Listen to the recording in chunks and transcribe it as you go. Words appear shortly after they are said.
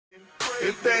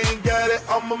If they ain't got it,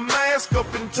 I'ma mask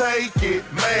up and take it.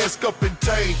 Mask up and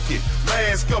take it.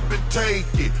 Mask up and take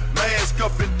it. Mask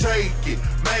up and take it.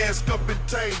 Mask up and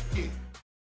take it.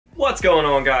 What's going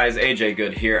on, guys? AJ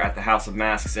Good here at the House of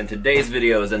Masks, and today's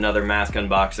video is another mask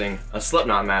unboxing, a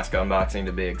Slipknot mask unboxing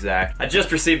to be exact. I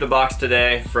just received the box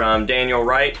today from Daniel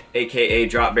Wright, aka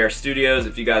Drop Bear Studios.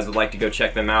 If you guys would like to go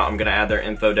check them out, I'm gonna add their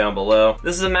info down below.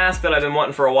 This is a mask that I've been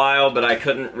wanting for a while, but I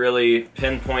couldn't really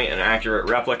pinpoint an accurate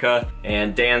replica,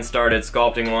 and Dan started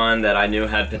sculpting one that I knew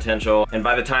had potential, and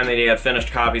by the time that he had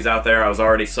finished copies out there, I was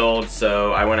already sold,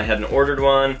 so I went ahead and ordered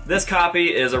one. This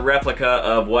copy is a replica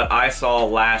of what I saw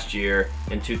last year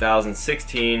in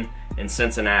 2016 in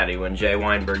Cincinnati when Jay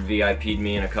Weinberg VIP'd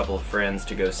me and a couple of friends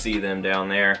to go see them down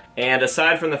there. And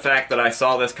aside from the fact that I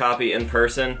saw this copy in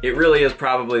person, it really is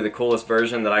probably the coolest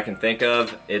version that I can think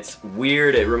of. It's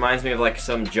weird. It reminds me of like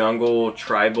some jungle,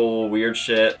 tribal, weird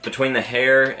shit. Between the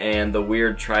hair and the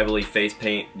weird tribally face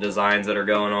paint designs that are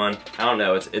going on, I don't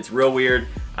know, it's real weird.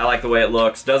 I like the way it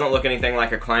looks. Doesn't look anything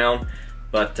like a clown,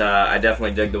 but I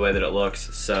definitely dig the way that it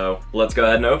looks. So let's go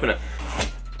ahead and open it.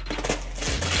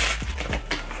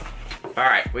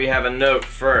 Alright, we have a note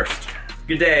first.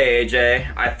 Good day,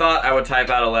 AJ. I thought I would type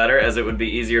out a letter as it would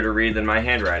be easier to read than my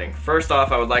handwriting. First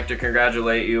off, I would like to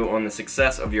congratulate you on the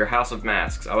success of your House of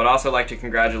Masks. I would also like to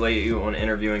congratulate you on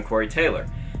interviewing Corey Taylor.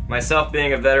 Myself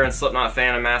being a veteran Slipknot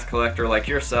fan and mask collector like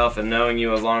yourself and knowing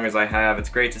you as long as I have, it's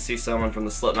great to see someone from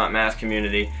the Slipknot mask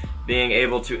community being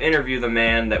able to interview the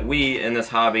man that we in this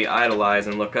hobby idolize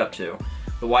and look up to.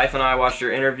 The wife and I watched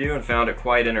your interview and found it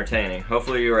quite entertaining.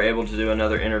 Hopefully you are able to do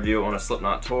another interview on a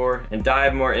Slipknot tour and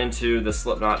dive more into the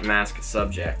Slipknot mask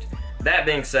subject. That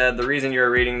being said, the reason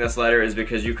you're reading this letter is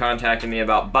because you contacted me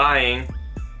about buying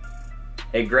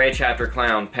a gray chapter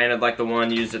clown painted like the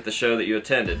one used at the show that you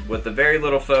attended. With the very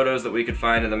little photos that we could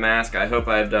find of the mask, I hope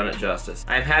I have done it justice.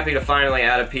 I am happy to finally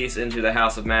add a piece into the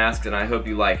House of Masks, and I hope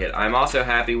you like it. I'm also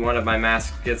happy one of my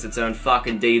masks gets its own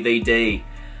fucking DVD.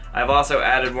 I've also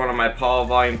added one of my Paul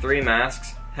Volume 3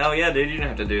 masks. Hell yeah, dude, you didn't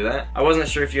have to do that. I wasn't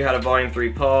sure if you had a Volume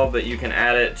 3 Paul, but you can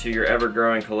add it to your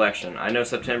ever-growing collection. I know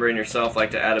September and yourself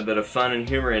like to add a bit of fun and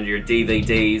humor into your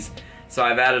DVDs, so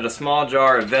I've added a small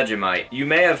jar of Vegemite. You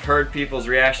may have heard people's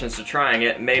reactions to trying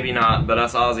it, maybe not, but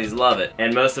us Aussies love it,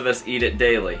 and most of us eat it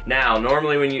daily. Now,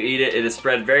 normally when you eat it, it is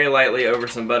spread very lightly over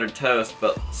some buttered toast,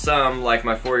 but some, like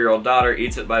my 4-year-old daughter,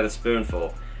 eats it by the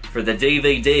spoonful. For the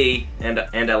DVD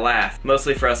and a laugh,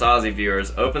 mostly for us Aussie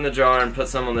viewers, open the jar and put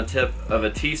some on the tip of a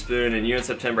teaspoon and you and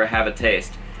September have a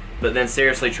taste. But then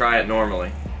seriously try it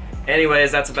normally. Anyways,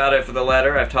 that's about it for the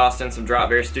letter. I've tossed in some Drop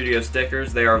Bear Studio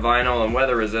stickers. They are vinyl and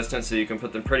weather resistant, so you can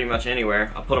put them pretty much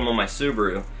anywhere. I'll put them on my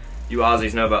Subaru. You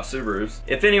Aussies know about Subarus.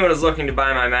 If anyone is looking to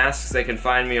buy my masks, they can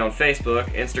find me on Facebook,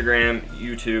 Instagram,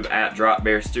 YouTube at Drop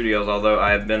Bear Studios, although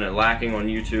I have been lacking on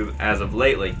YouTube as of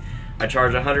lately. I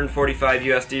charge 145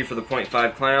 USD for the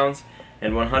 0.5 clowns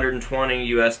and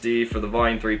 120 USD for the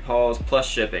Volume 3 Pauls plus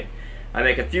shipping. I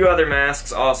make a few other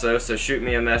masks also, so shoot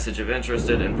me a message if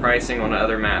interested in pricing on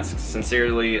other masks.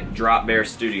 Sincerely, Drop Bear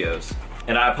Studios.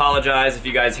 And I apologize if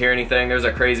you guys hear anything. There's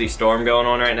a crazy storm going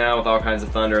on right now with all kinds of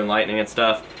thunder and lightning and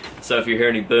stuff. So if you hear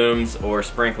any booms or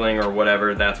sprinkling or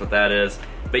whatever, that's what that is.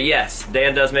 But yes,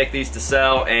 Dan does make these to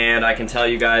sell, and I can tell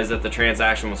you guys that the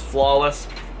transaction was flawless.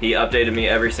 He updated me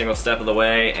every single step of the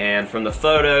way, and from the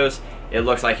photos, it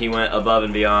looks like he went above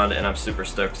and beyond, and I'm super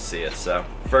stoked to see it. So,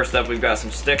 first up, we've got some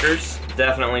stickers.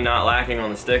 Definitely not lacking on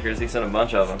the stickers. He sent a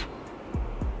bunch of them.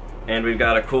 And we've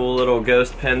got a cool little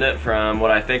ghost pendant from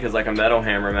what I think is like a Metal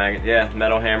Hammer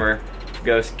Metal Hammer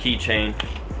ghost keychain.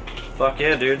 Fuck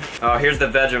yeah, dude. Oh, here's the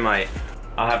Vegemite.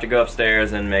 I'll have to go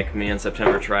upstairs and make me and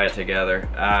September try it together.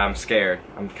 I'm scared.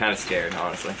 I'm kind of scared,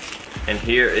 honestly. And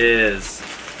here is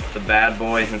the bad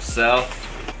boy himself.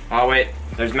 Oh wait,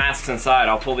 there's masks inside.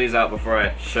 I'll pull these out before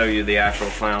I show you the actual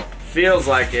clown. Feels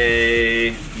like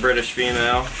a British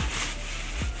female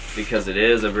because it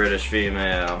is a British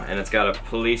female, and it's got a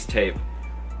police tape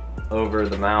over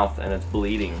the mouth and it's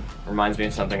bleeding. Reminds me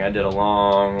of something I did a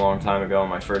long time ago on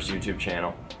my first YouTube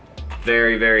channel.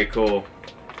 Very, very cool.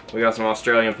 We got some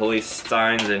Australian police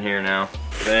signs in here now.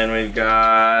 Then we've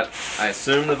got, I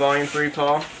assume, the Volume 3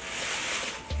 Paul.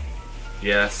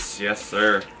 Yes, yes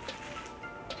sir.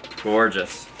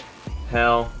 Gorgeous.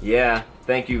 Hell yeah.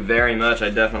 Thank you very much. I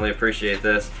definitely appreciate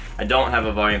this. I don't have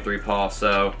a Volume 3 Paul,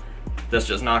 so this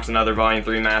just knocks another Volume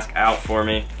 3 mask out for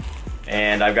me.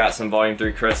 And I've got some Volume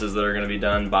 3 Chris's that are going to be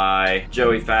done by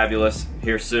Joey Fabulous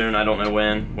here soon. I don't know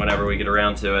when, whenever we get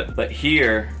around to it. But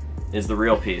here is the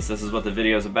real piece. This is what the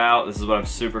video is about. This is what I'm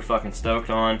super fucking stoked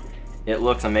on. It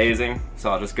looks amazing, so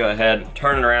I'll just go ahead,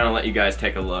 turn it around, and let you guys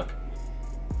take a look.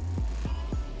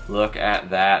 Look at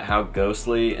that, how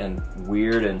ghostly and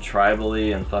weird and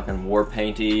tribally and fucking war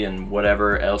painty and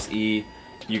whatever else you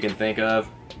can think of.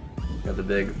 Got the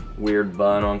big weird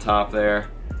bun on top there.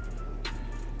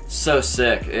 So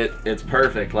sick. It's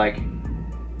perfect. Like,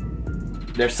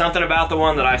 there's something about the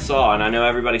one that I saw, and I know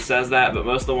everybody says that, but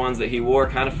most of the ones that he wore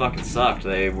kind of fucking sucked.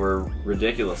 They were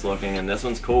ridiculous looking, and this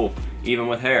one's cool, even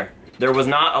with hair. There was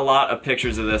not a lot of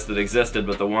pictures of this that existed,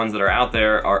 but the ones that are out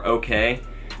there are okay.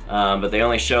 But they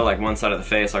only show like one side of the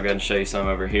face. I'll go ahead and show you some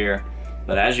over here.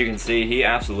 But as you can see, he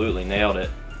absolutely nailed it.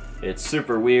 It's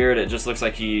super weird. It just looks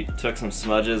like he took some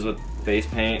smudges with face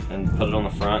paint and put it on the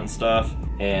front and stuff.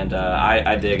 And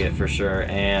I dig it for sure.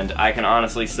 And I can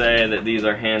honestly say that these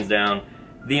are hands down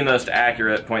the most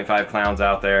accurate .5 clowns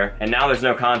out there. And now there's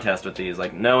no contest with these.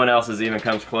 Like, no one else has even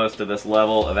comes close to this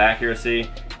level of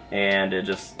accuracy. And it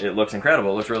looks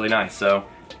incredible. It looks really nice. So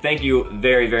thank you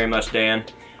very, very much, Dan.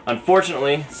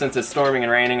 Unfortunately, since it's storming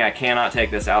and raining, I cannot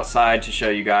take this outside to show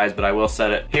you guys, but I will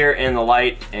set it here in the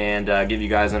light and give you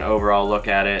guys an overall look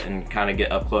at it and kind of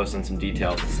get up close on some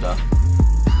details and stuff.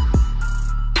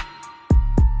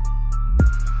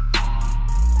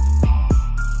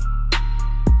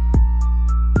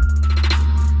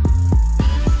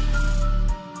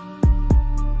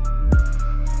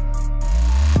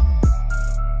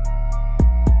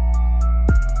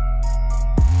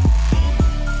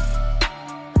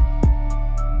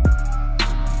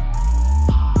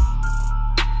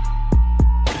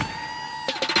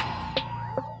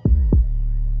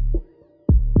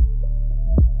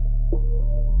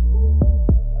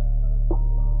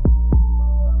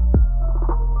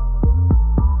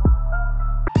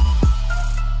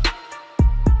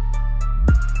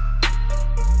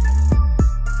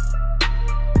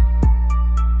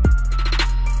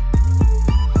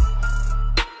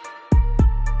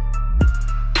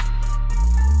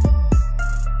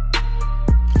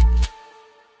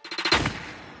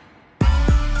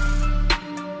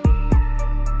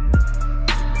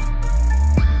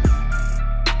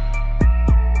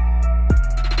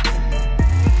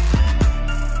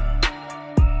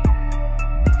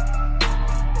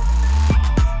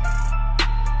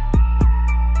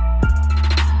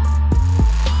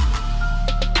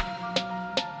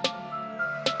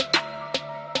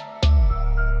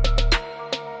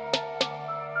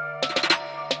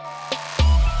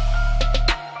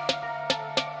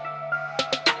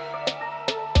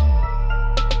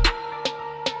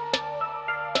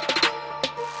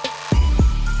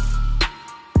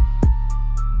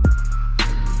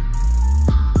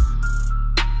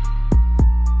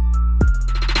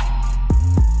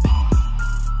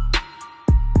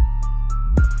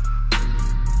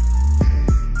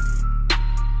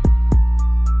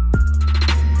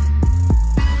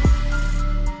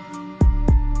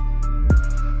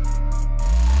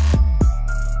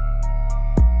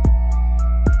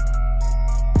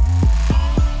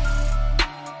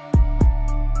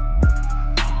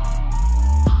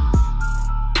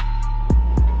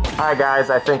 Alright guys,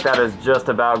 I think that is just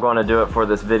about going to do it for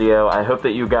this video. I hope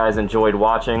that you guys enjoyed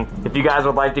watching. If you guys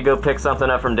would like to go pick something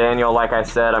up from Daniel, like I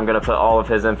said, I'm going to put all of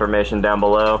his information down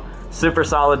below. Super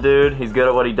solid dude. He's good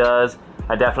at what he does.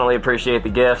 I definitely appreciate the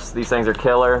gifts. These things are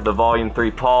killer. The Volume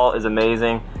 3 Paul is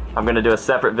amazing. I'm going to do a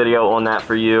separate video on that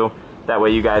for you. That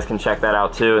way you guys can check that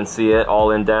out too and see it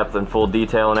all in depth and full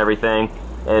detail and everything.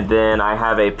 And then I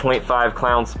have a .5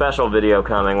 clown special video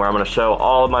coming where I'm going to show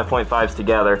all of my .5s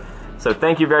together. So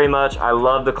thank you very much. I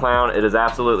love the clown. It is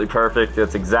absolutely perfect.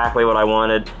 It's exactly what I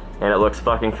wanted, and it looks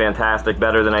fucking fantastic,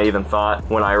 better than I even thought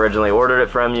when I originally ordered it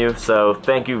from you. So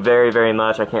thank you very, very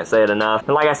much. I can't say it enough.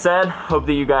 And like I said, hope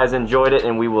that you guys enjoyed it,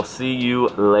 and we will see you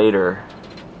later.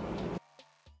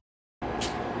 It's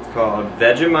called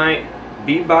Vegemite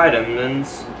B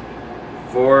Vitamins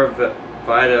for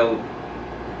Vitality.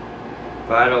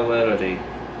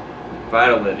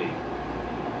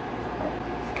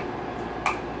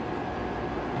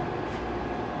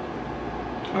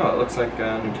 Oh, it looks like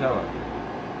Nutella.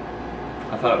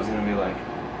 I thought it was gonna be like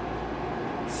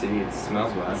seeds.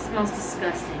 Smells bad. It smells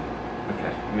disgusting.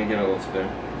 Okay, let me get a little spoon.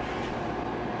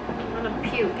 I'm gonna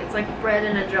puke. It's like bread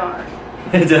in a jar.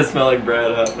 It does smell like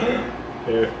bread, huh?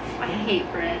 Here. I hate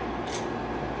bread.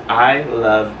 I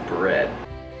love bread.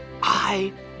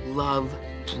 I love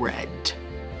bread.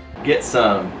 Get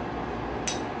some.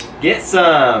 Get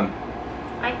some.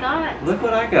 I got. Look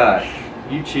what I got.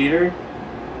 You cheater.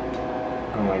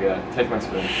 Oh my god. Take my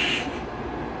spoon.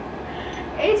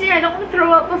 AJ, I don't want to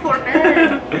throw up before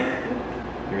bed.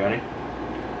 You ready?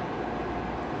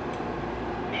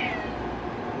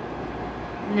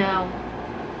 No.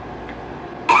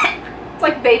 It's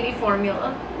like baby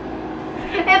formula.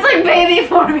 It's like baby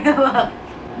formula.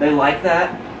 They like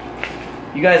that?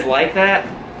 You guys like that?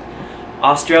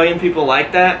 Australian people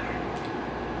like that?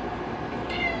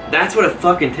 That's what it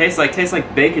fucking tastes like. It tastes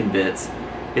like bacon bits.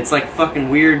 It's like fucking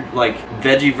weird, like,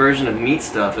 veggie version of meat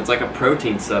stuff. It's like a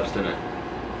protein substitute.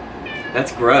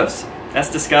 That's gross.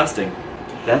 That's disgusting.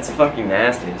 That's fucking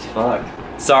nasty as fuck.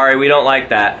 Sorry, we don't like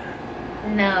that.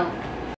 No.